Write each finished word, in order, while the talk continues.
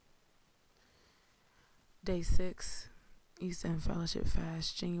Day 6, East End Fellowship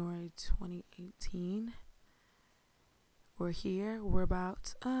Fast, January 2018. We're here. We're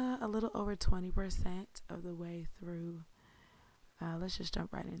about a little over 20% of the way through. Let's just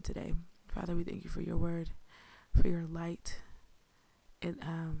jump right in today. Father, we thank you for your word, for your light.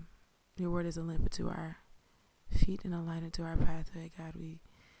 Your word is a lamp unto our feet and a light unto our pathway. God, we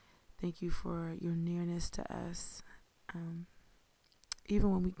thank you for your nearness to us, even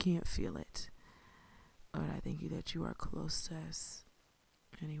when we can't feel it. Lord, I thank you that you are close to us.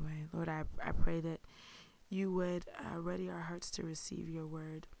 Anyway, Lord, I pray that you would ready our hearts to receive your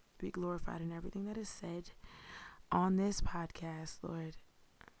word. Be glorified in everything that is said on this podcast, Lord.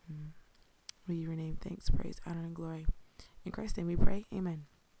 We give your name thanks, praise, honor, and glory. In Christ's name we pray. Amen.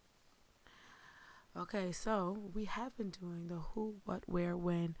 Okay, so we have been doing the who, what, where,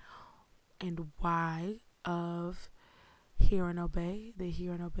 when, and why of Hear and Obey, the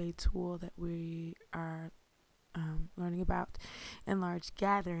Hear and Obey tool that we are learning about in large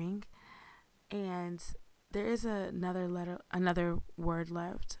gathering. And there is another word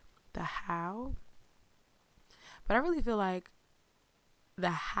left, the how. But I really feel like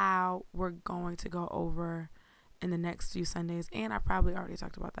the how we're going to go over in the next few Sundays. And I probably already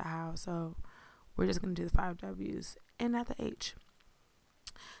talked about the how. So we're just going to do the 5 W's and not the H.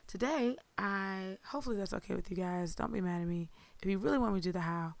 Today, hopefully that's okay with you guys. Don't be mad at me. If you really want me to do the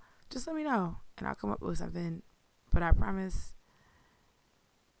how, just let me know and I'll come up with something. But I promise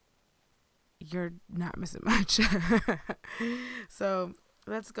you're not missing much. So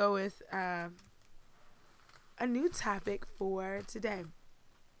let's go with a new topic for today.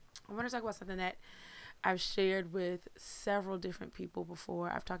 I want to talk about something that I've shared with several different people before.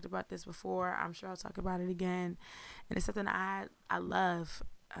 I've talked about this before. I'm sure I'll talk about it again. And it's something I love.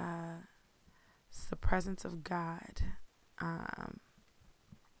 It's the presence of God.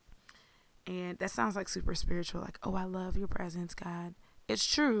 And that sounds like super spiritual. Like, oh, I love your presence, God. It's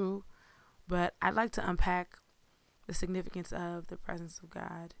true. But I'd like to unpack the significance of the presence of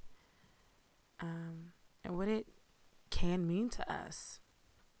God. And what it can mean to us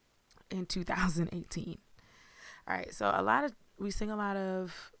in 2018. All right, so we sing a lot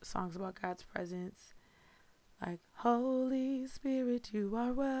of songs about God's presence, like Holy Spirit, you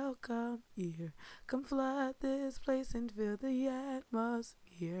are welcome here. Come flood this place and fill the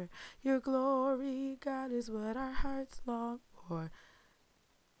atmosphere. Your glory, God, is what our hearts long for.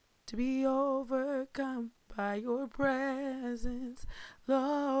 To be overcome by your presence,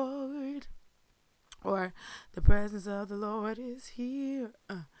 Lord. Or the presence of the Lord is here.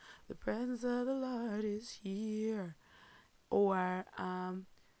 The presence of the Lord is here. Or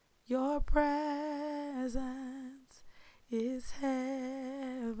your presence is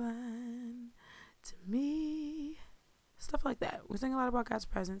heaven to me. Stuff like that. We sing a lot about God's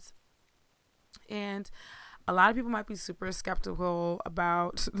presence. And a lot of people might be super skeptical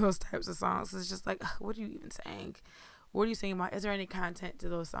about those types of songs. It's just like, what are you even saying? What are you saying about? Is there any content to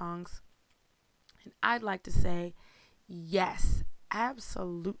those songs? And I'd like to say, yes,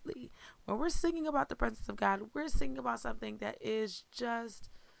 absolutely. When we're singing about the presence of God, we're singing about something that is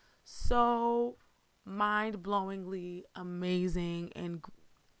just so mind-blowingly amazing and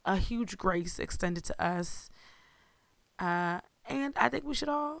a huge grace extended to us. And I think we should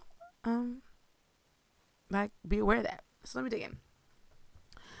all be aware of that. So let me dig in.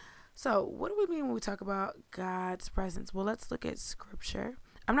 So what do we mean when we talk about God's presence? Well, let's look at scripture.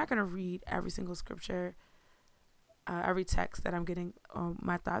 I'm not going to read every single scripture, every text that I'm getting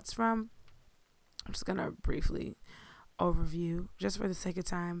my thoughts from. I'm just going to briefly overview just for the sake of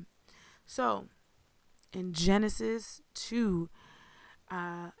time. So in Genesis 2,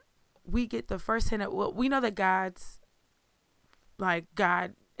 we get the first hint of, well, we know that God,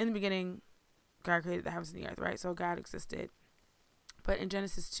 in the beginning, God created the heavens and the earth, right? So God existed. But in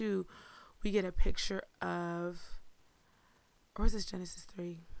Genesis 2, we get a picture of, or is this Genesis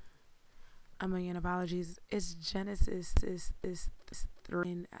 3? A million apologies. It's Genesis is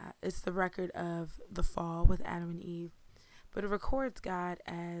 3. It's the record of the fall with Adam and Eve. But it records God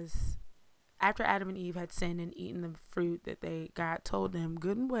as after Adam and Eve had sinned and eaten the fruit that God told them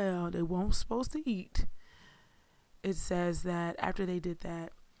good and well they weren't supposed to eat. It says that after they did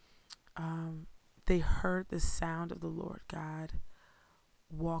that, they heard the sound of the Lord God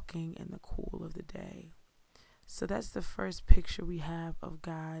walking in the cool of the day. So that's the first picture we have of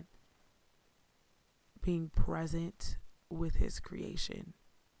God being present with his creation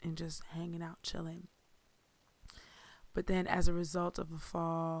and just hanging out, chilling. But then as a result of the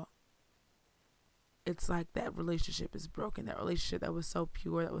fall, it's like that relationship is broken. That relationship that was so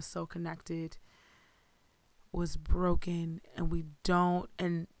pure, that was so connected, was broken.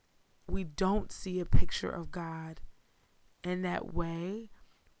 And we don't see a picture of God in that way,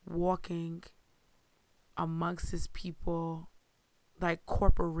 walking amongst his people, like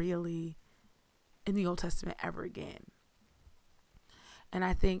corporeally, in the Old Testament ever again. And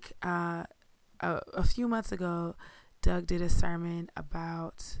I think a few months ago, Doug did a sermon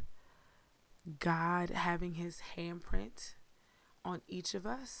about God having his handprint on each of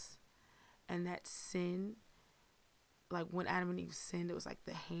us, and that sin, like when Adam and Eve sinned, it was like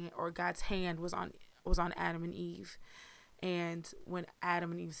the hand, or God's hand was on Adam and Eve. And when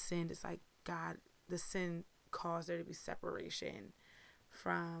Adam and Eve sinned, it's like God, the sin caused there to be separation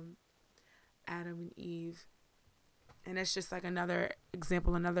from Adam and Eve. And it's just like another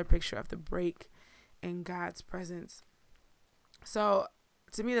example, another picture of the break in God's presence. So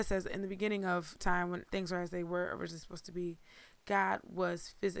to me, that says in the beginning of time, when things are as they were originally supposed to be, God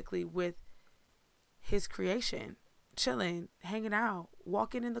was physically with his creation, chilling, hanging out,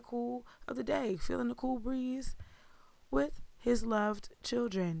 walking in the cool of the day, feeling the cool breeze with his loved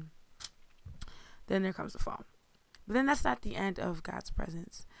children. Then there comes the fall. But then that's not the end of God's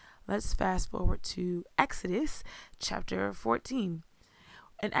presence. Let's fast forward to Exodus chapter 14.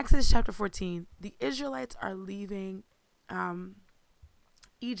 In Exodus chapter 14, the Israelites are leaving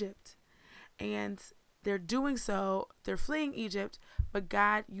Egypt, and they're doing so, they're fleeing Egypt, but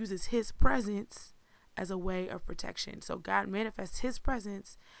God uses his presence as a way of protection. So God manifests his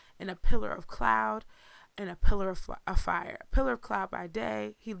presence in a pillar of cloud and a pillar of fire. A pillar of cloud by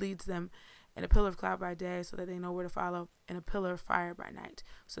day, he leads them, and a pillar of cloud by day so that they know where to follow, and a pillar of fire by night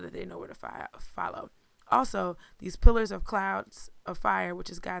so that they know where to follow. Also, these pillars of clouds of fire, which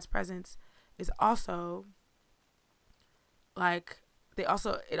is God's presence, is also like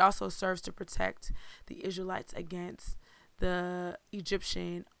it also serves to protect the Israelites against the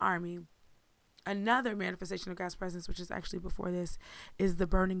Egyptian army. Another manifestation of God's presence, which is actually before this, is the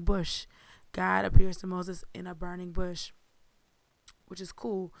burning bush. God appears to Moses in a burning bush, which is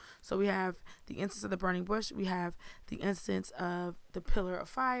cool. So we have the instance of the burning bush. We have the instance of the pillar of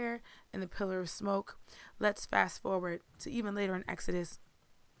fire and the pillar of smoke. Let's fast forward to even later in Exodus.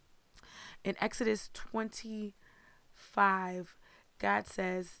 In Exodus 25, God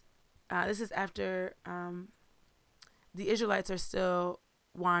says, this is after the Israelites are still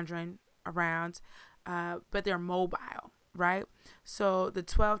wandering around, but they're mobile, right? So the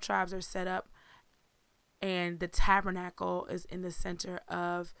 12 tribes are set up, and the tabernacle is in the center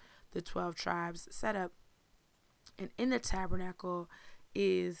of the 12 tribes set up. And in the tabernacle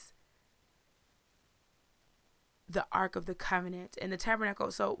is the Ark of the Covenant. And the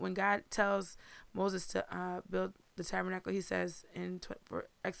tabernacle, so when God tells Moses to build the tabernacle, he says in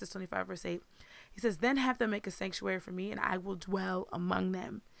Exodus 25 verse 8, he says, "Then have them make a sanctuary for me, and I will dwell among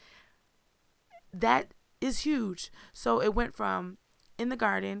them." That is huge. So it went from in the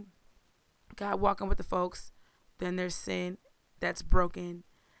garden, God walking with the folks, then there's sin that's broken,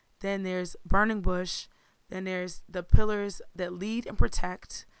 then there's burning bush, then there's the pillars that lead and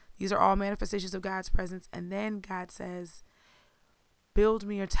protect. These are all manifestations of God's presence. And then God says, build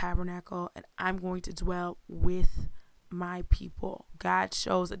me a tabernacle, and I'm going to dwell with my people. God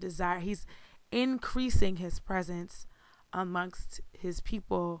shows a desire. He's increasing his presence amongst his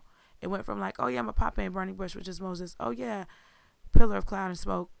people. It went from like, oh yeah, I'm a pop in burning bush, which is Moses. Oh yeah, pillar of cloud and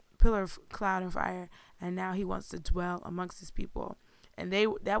smoke, pillar of cloud and fire. And now he wants to dwell amongst his people. And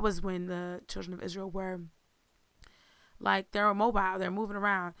that was when the children of Israel were like, they're mobile, they're moving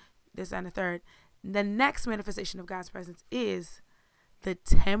around, this and the third. The next manifestation of God's presence is the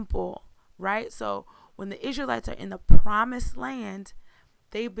temple, right? So when the Israelites are in the promised land,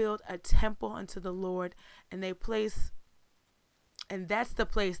 they build a temple unto the Lord, and they place, and that's the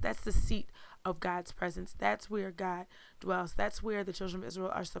place, that's the seat of God's presence. That's where God dwells. That's where the children of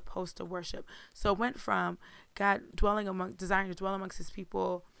Israel are supposed to worship. So it went from God desiring to dwell amongst his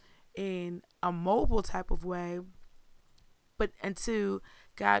people in a mobile type of way, but into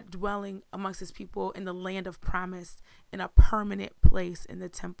God dwelling amongst his people in the land of promise, in a permanent place in the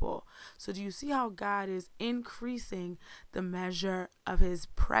temple. So do you see how God is increasing the measure of his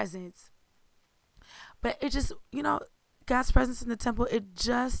presence? But it just, God's presence in the temple, it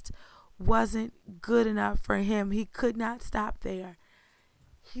just wasn't good enough for him. He could not stop there.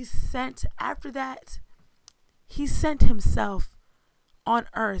 After that, he sent himself on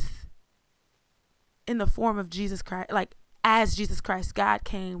earth in the form of Jesus Christ, like as Jesus Christ. God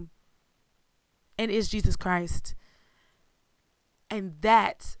came and is Jesus Christ. And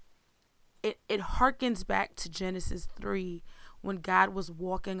that, it harkens back to Genesis 3, when God was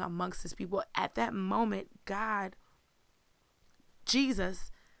walking amongst his people. At that moment,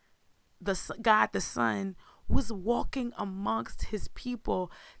 Jesus, God the Son, was walking amongst his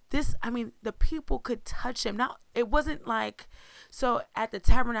people. the people could touch him. Now, it wasn't like, so at the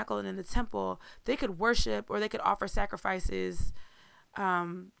tabernacle and in the temple, they could worship or they could offer sacrifices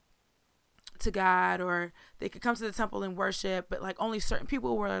to God, or they could come to the temple and worship, but like only certain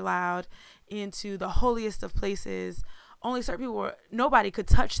people were allowed into the holiest of places. Only certain people nobody could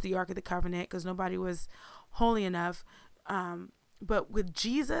touch the Ark of the Covenant because nobody was holy enough. But with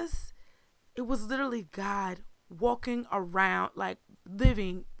Jesus, it was literally God walking around, like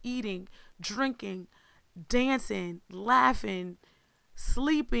living, eating, drinking, dancing, laughing,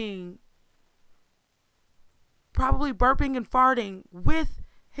 sleeping, probably burping and farting with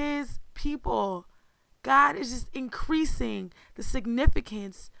his people. God is just increasing the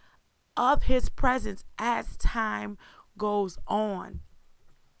significance of his presence as time goes on.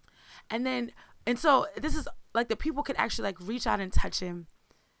 And so this is like the people could actually like reach out and touch him.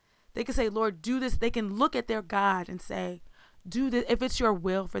 They could say, Lord, do this. They can look at their God and say, do this. If it's your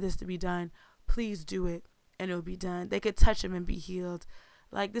will for this to be done, please do it. And it'll be done. They could touch him and be healed.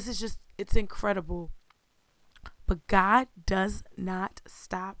 Like, this is just, it's incredible. But God does not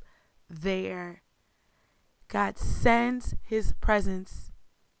stop there. God sends his presence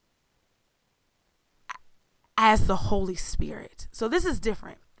as the Holy Spirit. So this is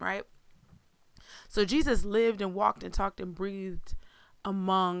different, right? So Jesus lived and walked and talked and breathed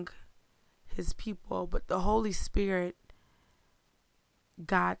among his people, but the Holy Spirit,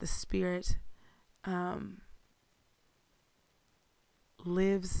 God the Spirit,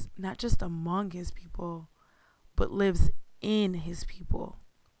 lives not just among his people, but lives in his people.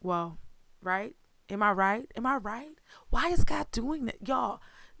 Well, right? Am I right? Am I right? Why is God doing that? Y'all,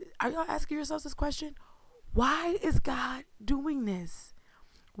 are y'all asking yourselves this question? Why is God doing this?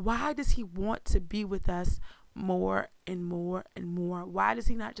 Why does he want to be with us more and more and more? Why does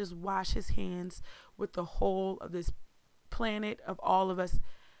he not just wash his hands with the whole of this planet, of all of us?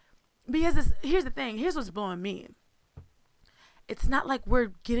 Because here's the thing. Here's what's blowing me. It's not like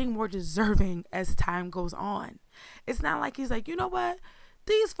we're getting more deserving as time goes on. It's not like he's like, you know what?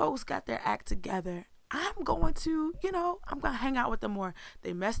 These folks got their act together. I'm going to hang out with them more.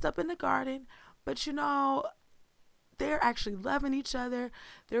 They messed up in the garden, but they're actually loving each other.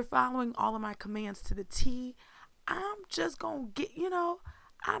 They're following all of my commands to the T. I'm just going to get,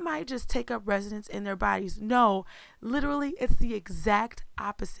 I might just take up residence in their bodies. No, literally, it's the exact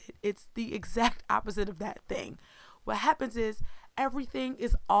opposite. It's the exact opposite of that thing. What happens is everything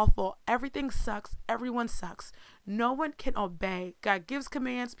is awful. Everything sucks. Everyone sucks. No one can obey. God gives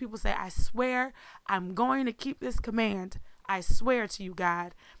commands. People say, I swear I'm going to keep this command. I swear to you,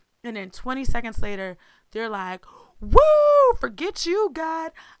 God. And then 20 seconds later, they're like, woo, forget you,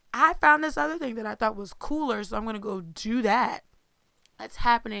 God. I found this other thing that I thought was cooler, so I'm going to go do that. That's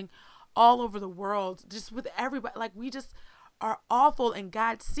happening all over the world, just with everybody. Like, we just are awful, and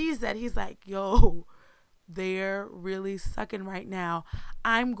God sees that. He's like, yo, they're really sucking right now.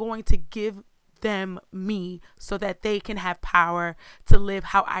 I'm going to give them me so that they can have power to live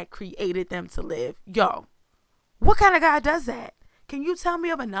how I created them to live. Yo, what kind of God does that? Can you tell me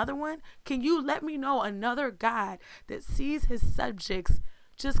of another one? Can you let me know another God that sees his subjects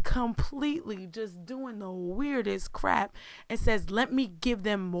just completely just doing the weirdest crap and says, let me give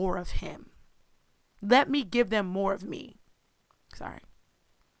them more of him. Let me give them more of me. Sorry.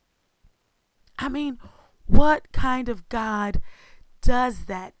 I mean, what kind of God does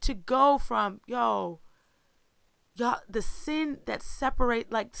that? To go from, y'all, the sin that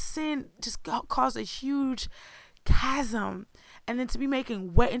separate, like sin just caused a huge chasm, and then to be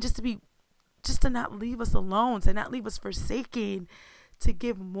making way, and just to not leave us alone, to not leave us forsaken, to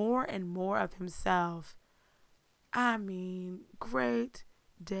give more and more of himself. I mean, great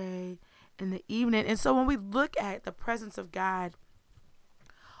day in the evening. And so when we look at the presence of God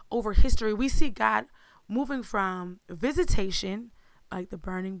over history, we see God moving from visitation, like the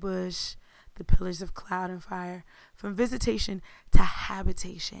burning bush, the pillars of cloud and fire, from visitation to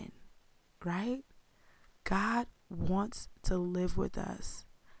habitation, right? God wants to live with us.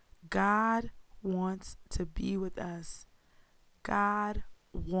 God wants to be with us. God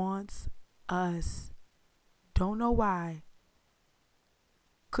wants us. Don't know why.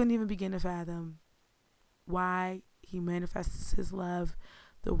 Couldn't even begin to fathom why he manifests his love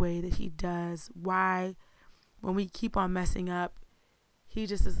the way that he does. Why, when we keep on messing up, he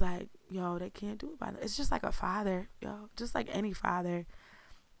just is like, yo, they can't do it by them. It's just like a father, just like any father.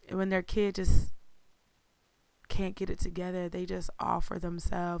 When their kid just can't get it together, they just offer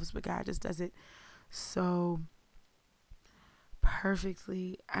themselves, but God just does it so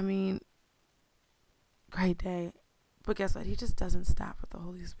perfectly. I mean, great day. But guess what? He just doesn't stop with the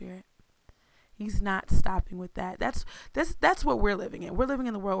Holy Spirit. He's not stopping with that. That's what we're living in. We're living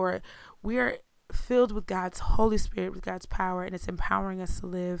in the world where we're filled with God's Holy Spirit, with God's power, and it's empowering us to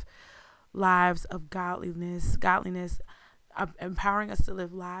live lives of godliness, empowering us to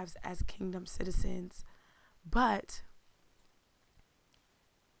live lives as kingdom citizens. But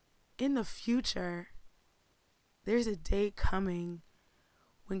in the future, there's a day coming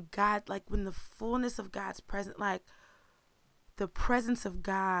when God, like when the fullness of God's presence, like the presence of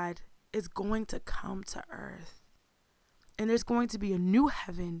God is going to come to earth. And there's going to be a new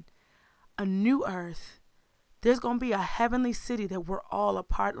heaven, a new earth. There's going to be a heavenly city that we're all a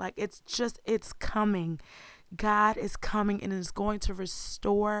part. Like it's coming. God is coming and is going to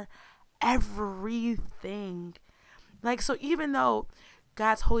restore everything. Like, so even though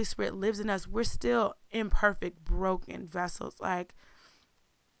God's Holy Spirit lives in us, we're still imperfect, broken vessels. Like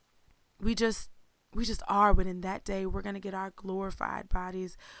we just are. But in that day, we're going to get our glorified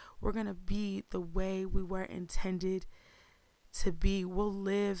bodies. We're going to be the way we were intended to be. We'll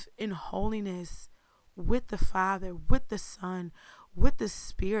live in holiness with the Father, with the Son, with the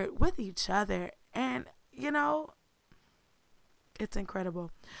Spirit, with each other. And, it's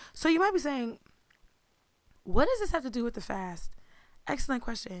incredible. So you might be saying, what does this have to do with the fast? Excellent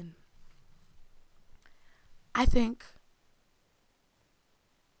question. I think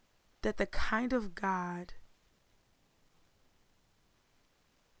that the kind of God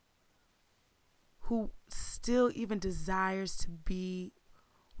who still even desires to be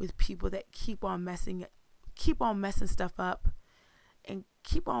with people that keep on messing stuff up and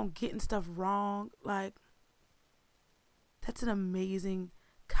keep on getting stuff wrong, like that's an amazing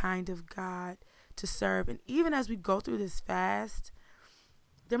kind of God to serve. And even as we go through this fast,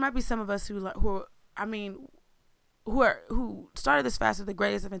 there might be some of us who started this fast with the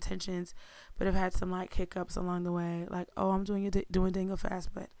greatest of intentions, but have had some like hiccups along the way. Like, oh, I'm doing Dango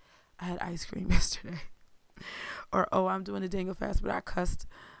fast, but I had ice cream yesterday. Or, oh, I'm doing a Dango fast, but I cussed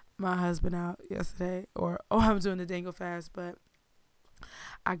my husband out yesterday. Or, oh, I'm doing a Dango fast, but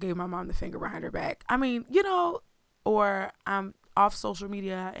I gave my mom the finger behind her back. I mean, or I'm off social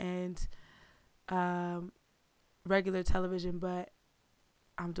media and regular television, but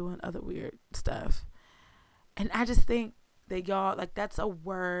I'm doing other weird stuff. And I just think that y'all, like, that's a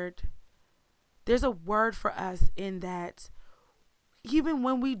word. There's a word for us in that even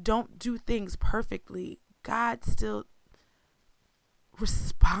when we don't do things perfectly, God still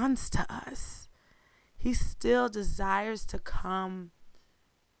responds to us. He still desires to come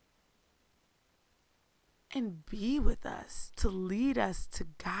and be with us, to lead us, to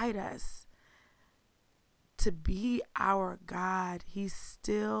guide us, to be our God. He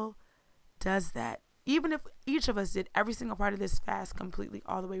still does that. Even if each of us did every single part of this fast completely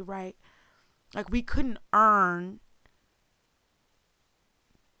all the way right, like we couldn't earn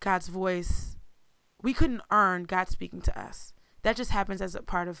God's voice. We couldn't earn God speaking to us. That just happens as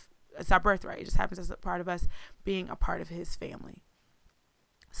it's our birthright. It just happens as a part of us being a part of his family.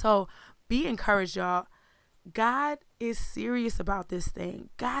 So be encouraged, y'all. God is serious about this thing.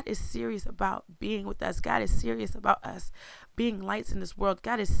 God is serious about being with us. God is serious about us being lights in this world.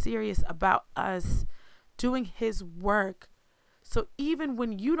 God is serious about us doing his work. So even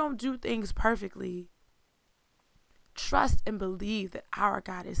when you don't do things perfectly, trust and believe that our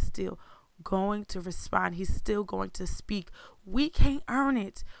God is still going to respond. He's still going to speak. We can't earn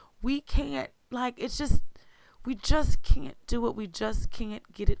it. We can't, we just can't do it. We just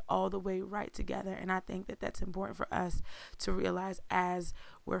can't get it all the way right together. And I think that that's important for us to realize as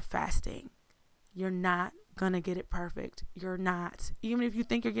we're fasting. You're not going to get it perfect. You're not. Even if you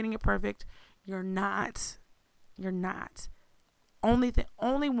think you're getting it perfect, you're not. You're not. The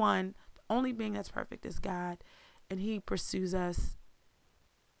only being that's perfect is God. And he pursues us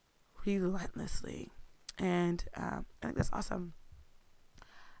relentlessly. And I think that's awesome.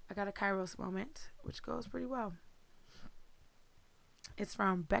 I got a Kairos moment, which goes pretty well. It's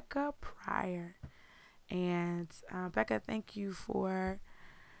from Becca Pryor. And Becca, thank you for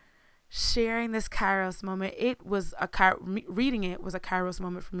sharing this Kairos moment. It was reading it was a Kairos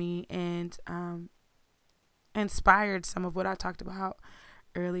moment for me, and inspired some of what I talked about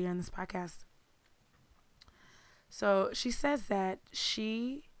earlier in this podcast. So she says that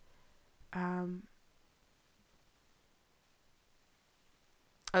she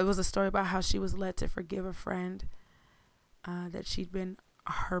it was a story about how she was led to forgive a friend that she'd been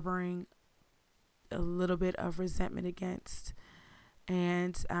harboring a little bit of resentment against.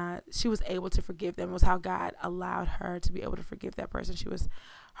 And she was able to forgive them. It was how God allowed her to be able to forgive that person. She was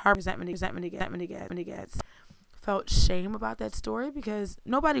harboring resentment against. Felt shame about that story because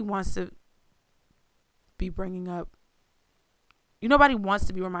nobody wants to be reminded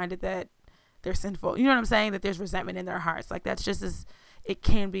that they're sinful. You know what I'm saying? That there's resentment in their hearts. Like that's just as it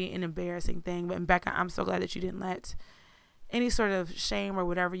can be an embarrassing thing. But Becca, I'm so glad that you didn't let any sort of shame or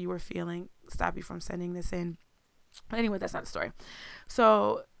whatever you were feeling stop you from sending this in. But anyway, that's not the story.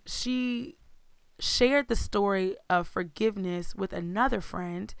 So she shared the story of forgiveness with another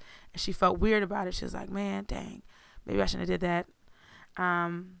friend, and she felt weird about it. She was like, man, dang, maybe I shouldn't have did that.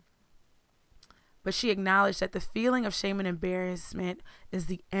 But she acknowledged that the feeling of shame and embarrassment is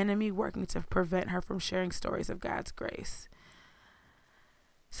the enemy working to prevent her from sharing stories of God's grace.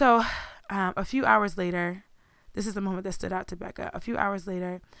 So a few hours later, this is the moment that stood out to Becca. A few hours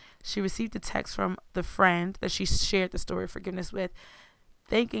later, she received a text from the friend that she shared the story of forgiveness with,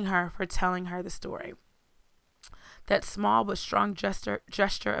 thanking her for telling her the story. That small but strong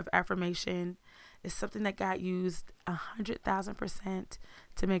gesture of affirmation is something that God used 100,000%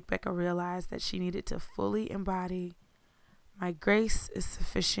 to make Becca realize that she needed to fully embody, my grace is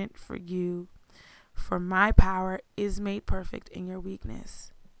sufficient for you, for my power is made perfect in your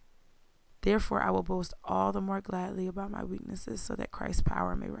weakness. Therefore, I will boast all the more gladly about my weaknesses so that Christ's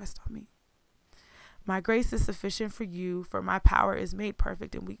power may rest on me. My grace is sufficient for you, for my power is made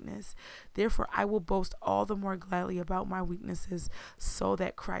perfect in weakness. Therefore, I will boast all the more gladly about my weaknesses so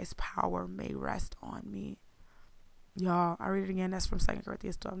that Christ's power may rest on me. Y'all, I read it again. That's from 2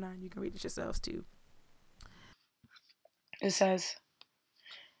 Corinthians 12:9. You can read it yourselves too. It says,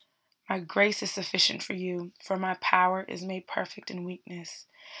 my grace is sufficient for you, for my power is made perfect in weakness.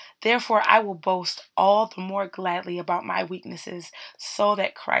 Therefore, I will boast all the more gladly about my weaknesses so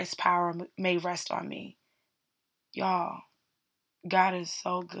that Christ's power may rest on me. Y'all, God is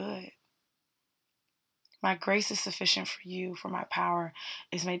so good. My grace is sufficient for you, for my power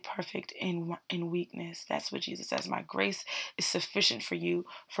is made perfect in weakness. That's what Jesus says. My grace is sufficient for you,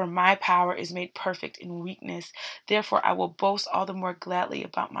 for my power is made perfect in weakness. Therefore, I will boast all the more gladly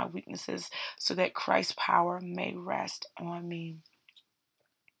about my weaknesses so that Christ's power may rest on me.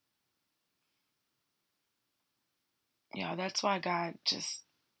 Yeah, that's why God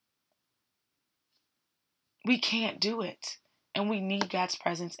we can't do it. And we need God's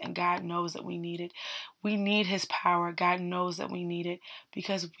presence, and God knows that we need it. We need his power. God knows that we need it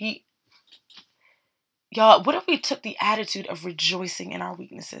because y'all, what if we took the attitude of rejoicing in our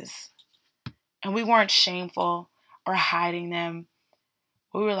weaknesses and we weren't shameful or hiding them?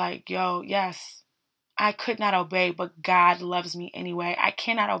 We were like, yo, yes, I could not obey, but God loves me anyway. I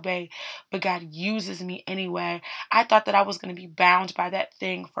cannot obey, but God uses me anyway. I thought that I was going to be bound by that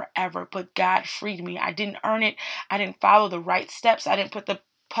thing forever, but God freed me. I didn't earn it. I didn't follow the right steps. I didn't put the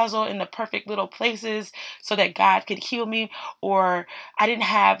puzzle in the perfect little places so that God could heal me, or I didn't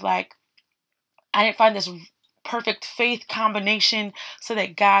find this perfect faith combination so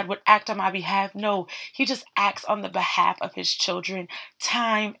that God would act on my behalf. No, he just acts on the behalf of his children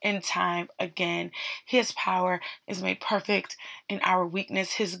time and time again. His power is made perfect in our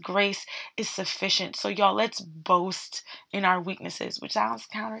weakness. His grace is sufficient. So y'all, let's boast in our weaknesses, which sounds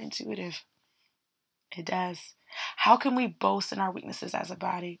counterintuitive. It does. How can we boast in our weaknesses as a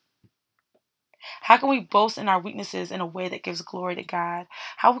body? How can we boast in our weaknesses in a way that gives glory to God?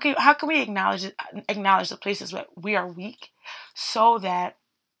 How can we acknowledge the places where we are weak so that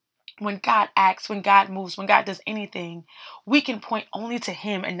when God acts, when God moves, when God does anything, we can point only to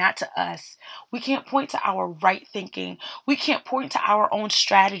him and not to us. We can't point to our right thinking. We can't point to our own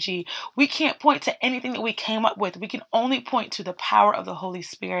strategy. We can't point to anything that we came up with. We can only point to the power of the Holy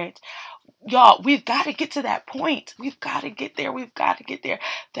Spirit. Y'all, we've got to get to that point. We've got to get there. We've got to get there.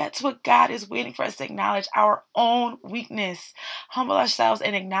 That's what God is waiting for us to acknowledge our own weakness. Humble ourselves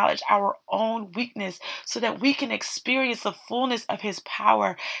and acknowledge our own weakness so that we can experience the fullness of his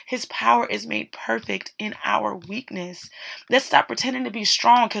power. His power is made perfect in our weakness. Let's stop pretending to be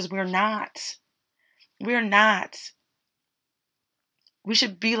strong because we're not. We're not. We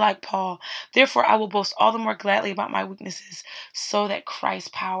should be like Paul. Therefore, I will boast all the more gladly about my weaknesses so that Christ's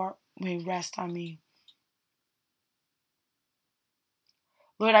power may rest on me.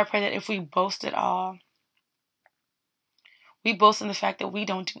 Lord, I pray that if we boast at all, we boast in the fact that we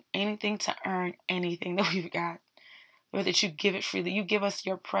don't do anything to earn anything that we've got. Lord, that you give it freely. You give us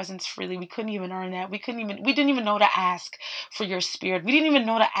your presence freely. We couldn't even earn that. We didn't even know to ask for your spirit. We didn't even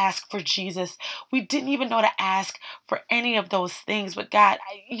know to ask for Jesus. We didn't even know to ask for any of those things. But God,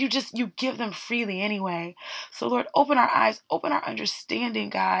 you give them freely anyway. So Lord, open our eyes, open our understanding,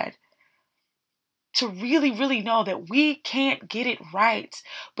 God, to really, really know that we can't get it right,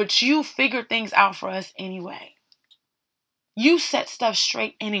 but you figure things out for us anyway. You set stuff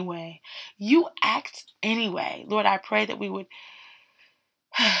straight anyway. You act anyway. Lord, I pray that we would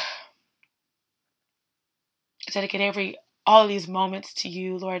dedicate every all of these moments to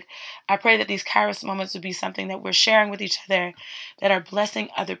you, Lord. I pray that these Kairos moments would be something that we're sharing with each other, that are blessing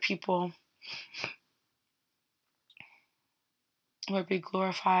other people. Lord, be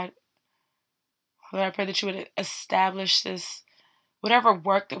glorified. Lord, I pray that you would establish this, whatever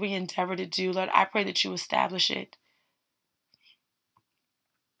work that we endeavor to do, Lord, I pray that you establish it.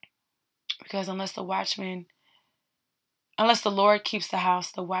 Because unless the Lord keeps the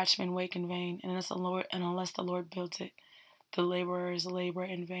house, the watchmen wake in vain. And unless the Lord builds it, the laborers labor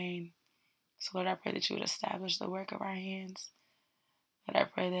in vain. So Lord, I pray that you would establish the work of our hands. Lord, I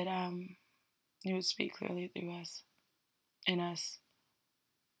pray that you would speak clearly through us, in us,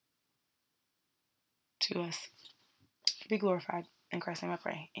 to us. Be glorified. In Christ's name I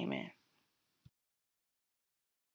pray. Amen.